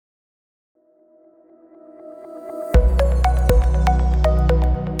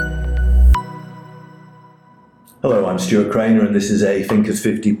Hello, I'm Stuart Craner and this is a Thinkers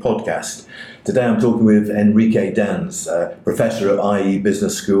 50 podcast. Today I'm talking with Enrique Dans, Professor at IE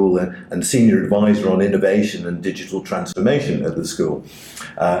Business School and Senior Advisor on Innovation and Digital Transformation at the school.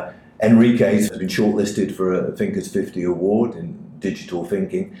 Enrique has been shortlisted for a Thinkers 50 award in digital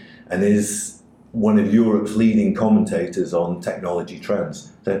thinking and is one of Europe's leading commentators on technology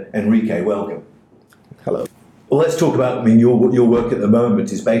trends. So, Enrique, welcome. Hello. Well, let's talk about, your work at the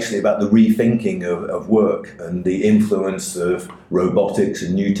moment is basically about the rethinking of work and the influence of robotics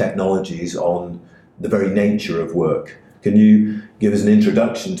and new technologies on the very nature of work. Can you give us an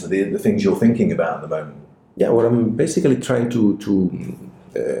introduction to the things you're thinking about at the moment? Yeah, what I'm basically trying to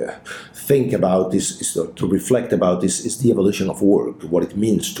think about is to reflect about this is the evolution of work, what it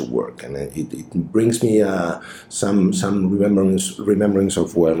means to work, and it brings me some remembrance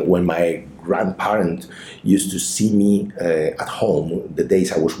of when my grandparent used to see me at home, the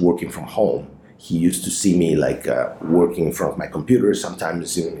days I was working from home. He used to see me working in front of my computer,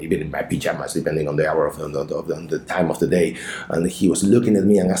 sometimes even in my pajamas, depending on the hour of the time of the day. And he was looking at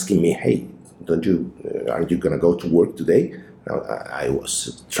me and asking me, "Hey, aren't you gonna go to work today?" I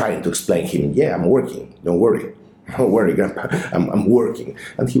was trying to explain him, "Yeah, I'm working. Don't worry, Grandpa. I'm working."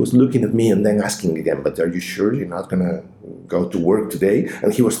 And he was looking at me and then asking again, "But are you sure you're not gonna go to work today?"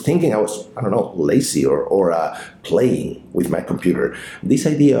 And he was thinking I was, lazy or playing with my computer. This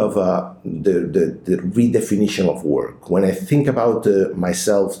idea of the redefinition of work. When I think about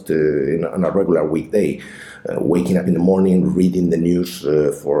myself on a regular weekday, waking up in the morning, reading the news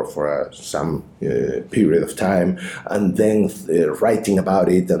for some period of time, and then writing about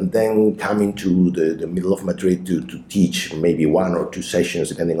it, and then coming to the middle of Madrid to teach maybe one or two sessions,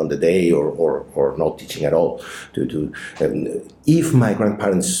 depending on the day, or not teaching at all. If my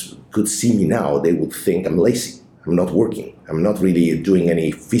grandparents could see me now, they would think I'm lazy. I'm not working. I'm not really doing any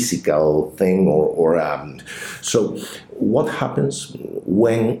physical thing so what happens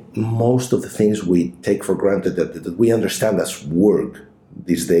when most of the things we take for granted that we understand as work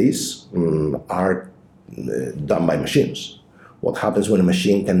these days are done by machines? What happens when a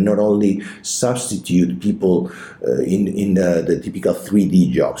machine can not only substitute people in the typical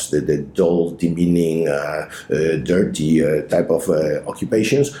 3D jobs, the dull, demeaning, dirty type of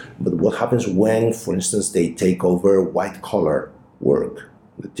occupations, but what happens when, for instance, they take over white-collar work?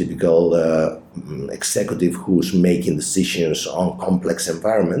 The typical executive who's making decisions on complex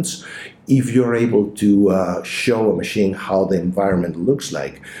environments. If you're able to show a machine how the environment looks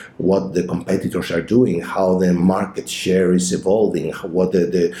like, what the competitors are doing, how the market share is evolving, what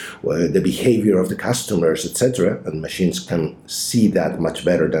the behavior of the customers, etc., and machines can see that much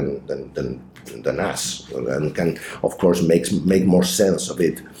better than us, and can, of course, make more sense of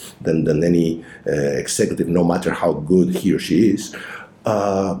it than any executive, no matter how good he or she is.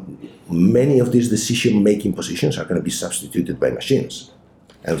 Many of these decision-making positions are going to be substituted by machines.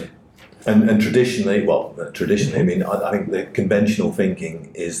 And traditionally, I think the conventional thinking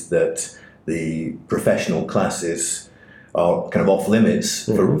is that the professional classes are kind of off limits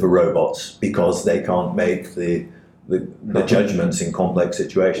for robots because they can't make the judgments in complex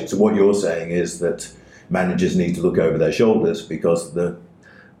situations. So what you're saying is that managers need to look over their shoulders because the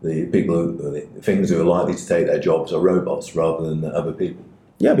things who are likely to take their jobs are robots rather than other people.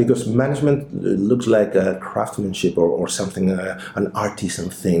 Yeah, because management looks like a craftsmanship or something, an artisan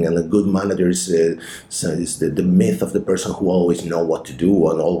thing, and a good manager is the myth of the person who always knows what to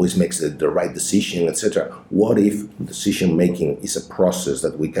do and always makes the right decision, etc. What if decision making is a process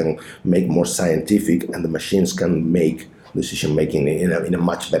that we can make more scientific and the machines can make decision making in a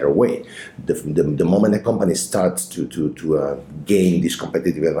much better way? The moment a company starts to gain this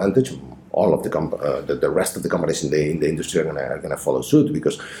competitive advantage, all of the rest of the companies in the industry are gonna follow suit,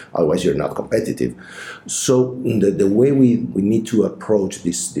 because otherwise you're not competitive. So the way we need to approach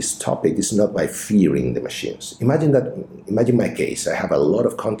this topic is not by fearing the machines. Imagine my case. I have a lot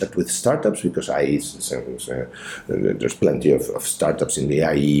of contact with startups because there's plenty of startups in the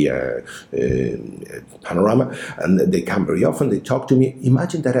IE panorama, and they come very often. They talk to me.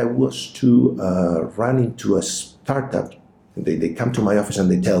 Imagine that I was to run into a startup. They come to my office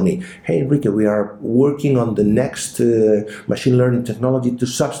and they tell me, "Hey, Enrique, we are working on the next machine learning technology to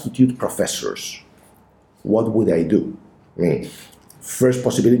substitute professors." What would I do? First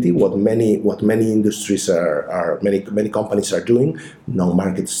possibility, what many industries many companies are doing, no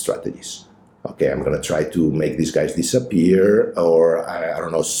market strategies. Okay, I'm going to try to make these guys disappear, or I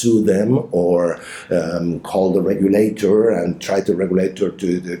don't know, sue them, or call the regulator and try to regulator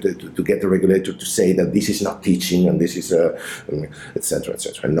to get the regulator to say that this is not teaching and this is etc.,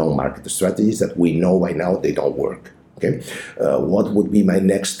 etc. No market strategies that we know by now they don't work. Okay, what would be my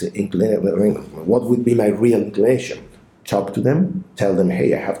next inclination? What would be my real inclination? Talk to them, tell them,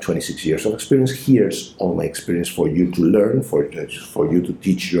 hey, I have 26 years of experience. Here's all my experience for you to learn, for you to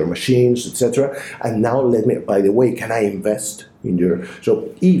teach your machines, etc. And now let me, by the way, can I invest in your...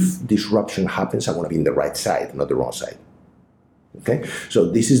 So if disruption happens, I want to be in the right side, not the wrong side. Okay, so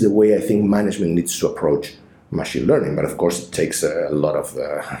this is the way I think management needs to approach machine learning, but of course it takes a lot of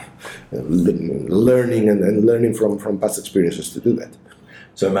learning and learning from past experiences to do that.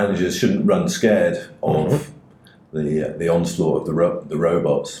 So managers shouldn't run scared of the onslaught of the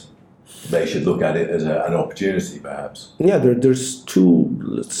robots. They should look at it as an opportunity, perhaps. Yeah, there's two,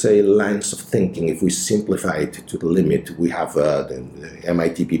 let's say, lines of thinking. If we simplify it to the limit, we have the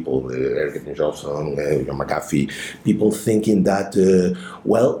MIT people, Eric Johnson, John McAfee, people thinking that,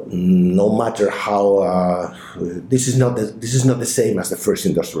 no matter how, this is not the same as the first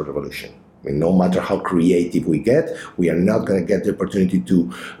industrial revolution. I mean, no matter how creative we get, we are not going to get the opportunity to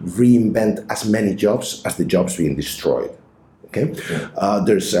reinvent as many jobs as the jobs being destroyed. Okay,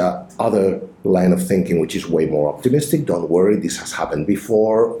 there's other line of thinking which is way more optimistic. Don't worry, this has happened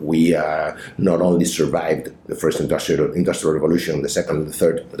before. We not only survived the first industrial revolution, the second, the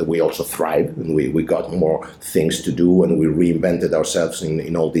third, but we also thrived, and we got more things to do, and we reinvented ourselves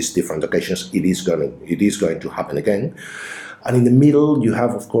in all these different occasions. It is going to happen again. And in the middle, you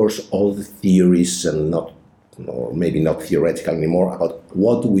have, of course, all the theories, and maybe not theoretical anymore, about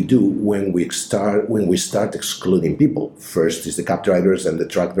what do we do when we start excluding people. First is the cab drivers, then the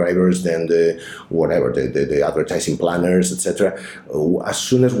truck drivers, then the advertising planners, etc. As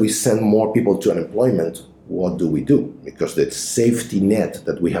soon as we send more people to unemployment, what do we do? Because the safety net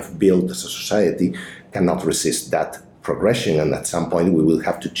that we have built as a society cannot resist that progression, and at some point we will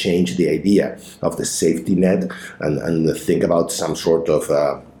have to change the idea of the safety net and think about some sort of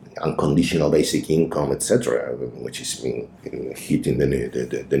unconditional basic income, etc., which is being hitting the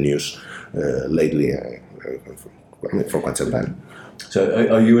news lately for quite some time. So,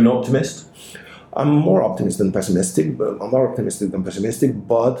 are you an optimist? I'm more optimistic than pessimistic.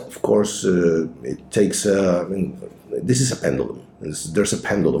 But of course, it takes. This is a pendulum. There's a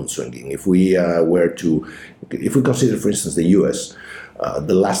pendulum swinging. If we consider, for instance, the U.S.,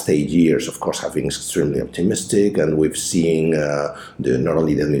 the last 8 years, of course, have been extremely optimistic, and we've seen not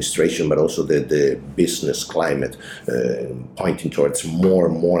only the administration but also the business climate pointing towards more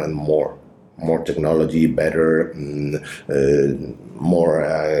and more technology, better, more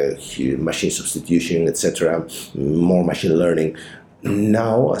machine substitution, etc., more machine learning.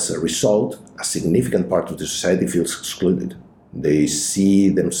 Now, as a result, a significant part of the society feels excluded. They see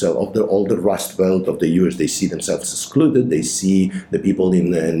themselves, all the Rust Belt of the US, they see themselves excluded. They see the people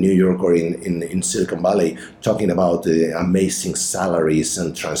in New York or in Silicon Valley talking about amazing salaries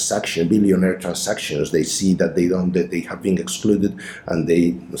and billionaire transactions. They see that they have been excluded, and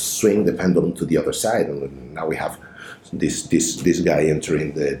they swing the pendulum to the other side. And now we have this guy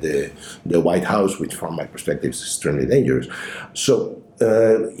entering the White House, which from my perspective is extremely dangerous. So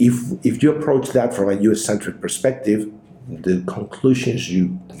if you approach that from a US-centric perspective, the conclusions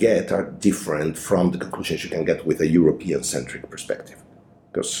you get are different from the conclusions you can get with a European-centric perspective,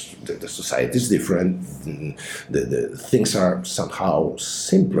 because the society is different. The things are somehow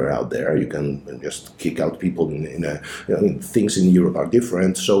simpler out there. You can just kick out people things in Europe are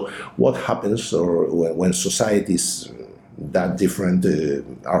different. So what happens when societies that different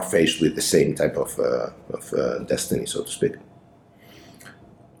are faced with the same type of destiny, so to speak?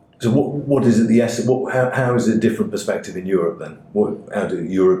 So what is it the essence? How is it a different perspective in Europe then? How do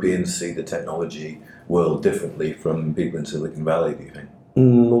Europeans see the technology world differently from people in Silicon Valley, do you think?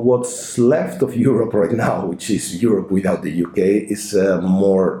 What's left of Europe right now, which is Europe without the UK, is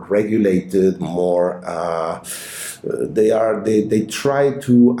more regulated, more. They try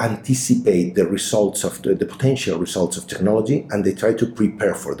to anticipate the results of the potential results of technology, and they try to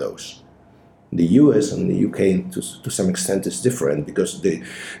prepare for those. The US and the UK, to some extent, is different, because they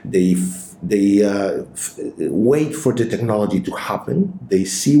wait for the technology to happen. They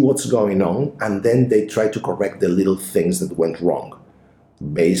see what's going on, and then they try to correct the little things that went wrong,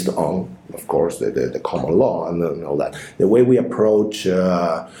 based on, of course, the common law and all that. The way we approach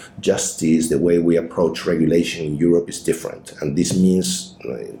justice, the way we approach regulation in Europe is different, and this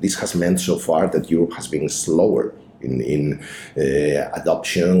has meant so far that Europe has been slower in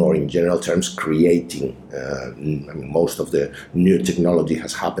adoption, or in general terms, creating. Most of the new technology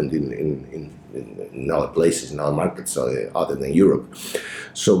has happened in other places, in other markets other than Europe.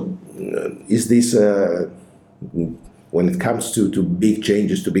 So is this, when it comes to big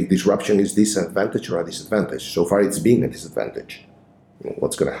changes, to big disruption, is this an advantage or a disadvantage? So far it's been a disadvantage.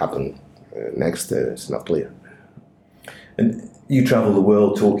 What's going to happen next is not clear. And you travel the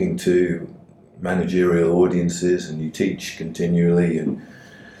world talking to managerial audiences, and you teach continually, and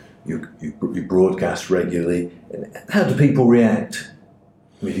you broadcast regularly. And how do people react?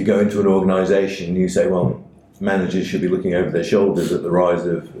 If you go into an organisation and you say, well, managers should be looking over their shoulders at the rise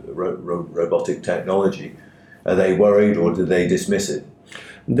of robotic technology, are they worried or do they dismiss it?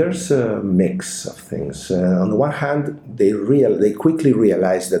 There's a mix of things. On the one hand, they quickly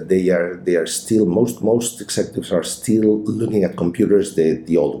realize that they are still most executives are still looking at computers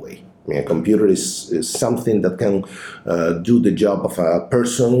the old way. I mean, a computer is something that can do the job of a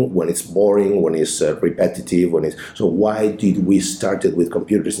person when it's boring, when it's repetitive, so why did we started with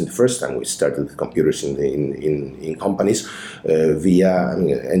computers in the first time? We started with computers in companies via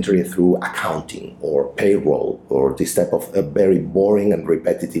entering through accounting or payroll or this type of very boring and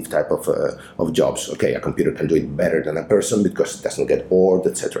repetitive type of jobs. Okay, a computer can do it better than a person because it doesn't get bored,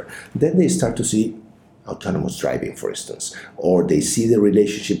 etc. Then they start to see autonomous driving, for instance, or they see the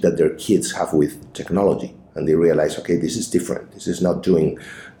relationship that their kids have with technology, and they realize, okay, this is different. This is not doing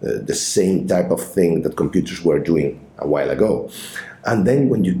the same type of thing that computers were doing a while ago. And then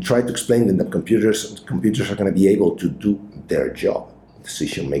when you try to explain them that computers are going to be able to do their job,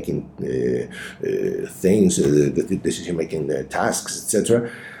 decision-making things, decision-making tasks, etc.,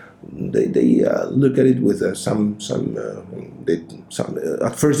 they look at it with at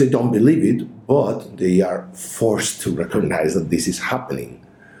first they don't believe it, but they are forced to recognize that this is happening.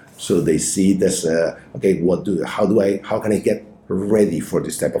 So they see this. Okay, how can I get ready for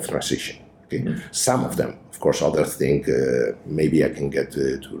this type of transition? Okay, Some of them, of course, others think maybe I can get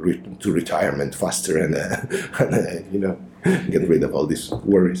to retirement faster and get rid of all these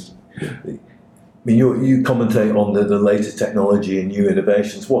worries. I mean, you commentate on the latest technology and new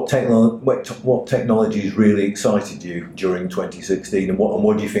innovations. What technologies really excited you during 2016, and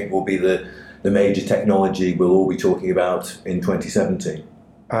what do you think will be the major technology we'll all be talking about in 2017?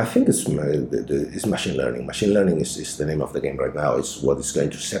 I think it's machine learning. Machine learning is the name of the game right now. It's what is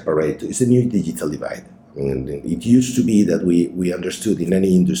going to separate. It's the new digital divide. I mean, it used to be that we understood in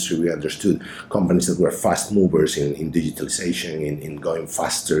any industry, we understood companies that were fast movers in digitalization, in going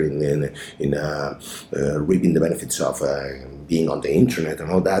faster, in reaping the benefits of being on the internet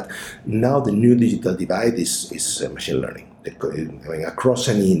and all that. Now the new digital divide is machine learning. Across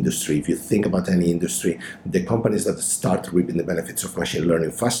any industry, if you think about any industry, the companies that start reaping the benefits of machine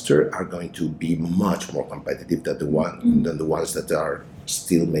learning faster are going to be much more competitive than the ones that are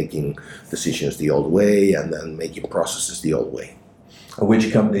still making decisions the old way and then making processes the old way. And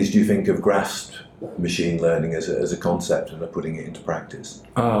which companies do you think have grasped machine learning as a concept and are putting it into practice?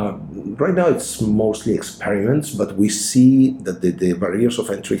 Right now it's mostly experiments, but we see that the barriers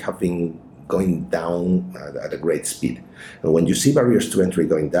of entry have been going down at a great speed. And when you see barriers to entry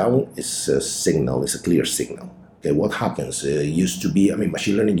going down, it's a signal, it's a clear signal. Okay, what happens?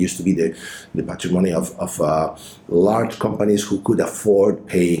 Machine learning used to be the patrimony of large companies who could afford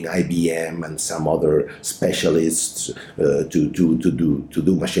paying IBM and some other specialists to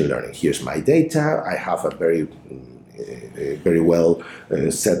do machine learning. Here's my data. I have a very well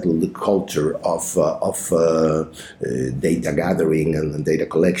settled culture of data gathering and data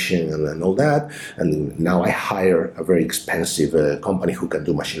collection and all that. And now I hire a very expensive company who can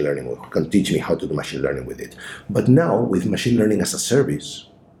do machine learning, who can teach me how to do machine learning with it. But now with machine learning as a service,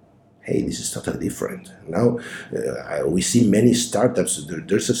 hey, this is totally different. Now we see many startups.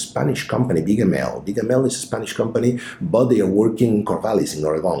 There's a Spanish company, BigML. BigML is a Spanish company, but they are working in Corvallis in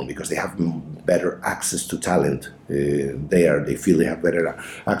Oregon because they have better access to talent there. They feel they have better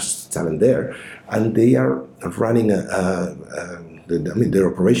access to talent there. And they are running their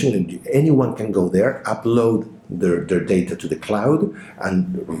operation. Anyone can go there, upload their data to the cloud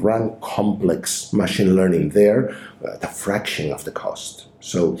and run complex machine learning there at a fraction of the cost.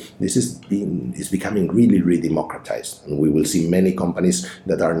 So this is becoming really, really democratized, and we will see many companies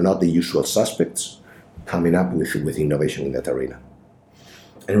that are not the usual suspects coming up with innovation in that arena.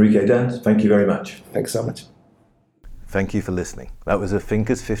 Enrique Dans, thank you very much. Thanks so much. Thank you for listening. That was a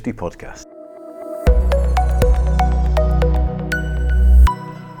Thinkers 50 podcast.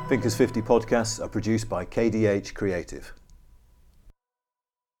 Thinkers 50 podcasts are produced by KDH Creative.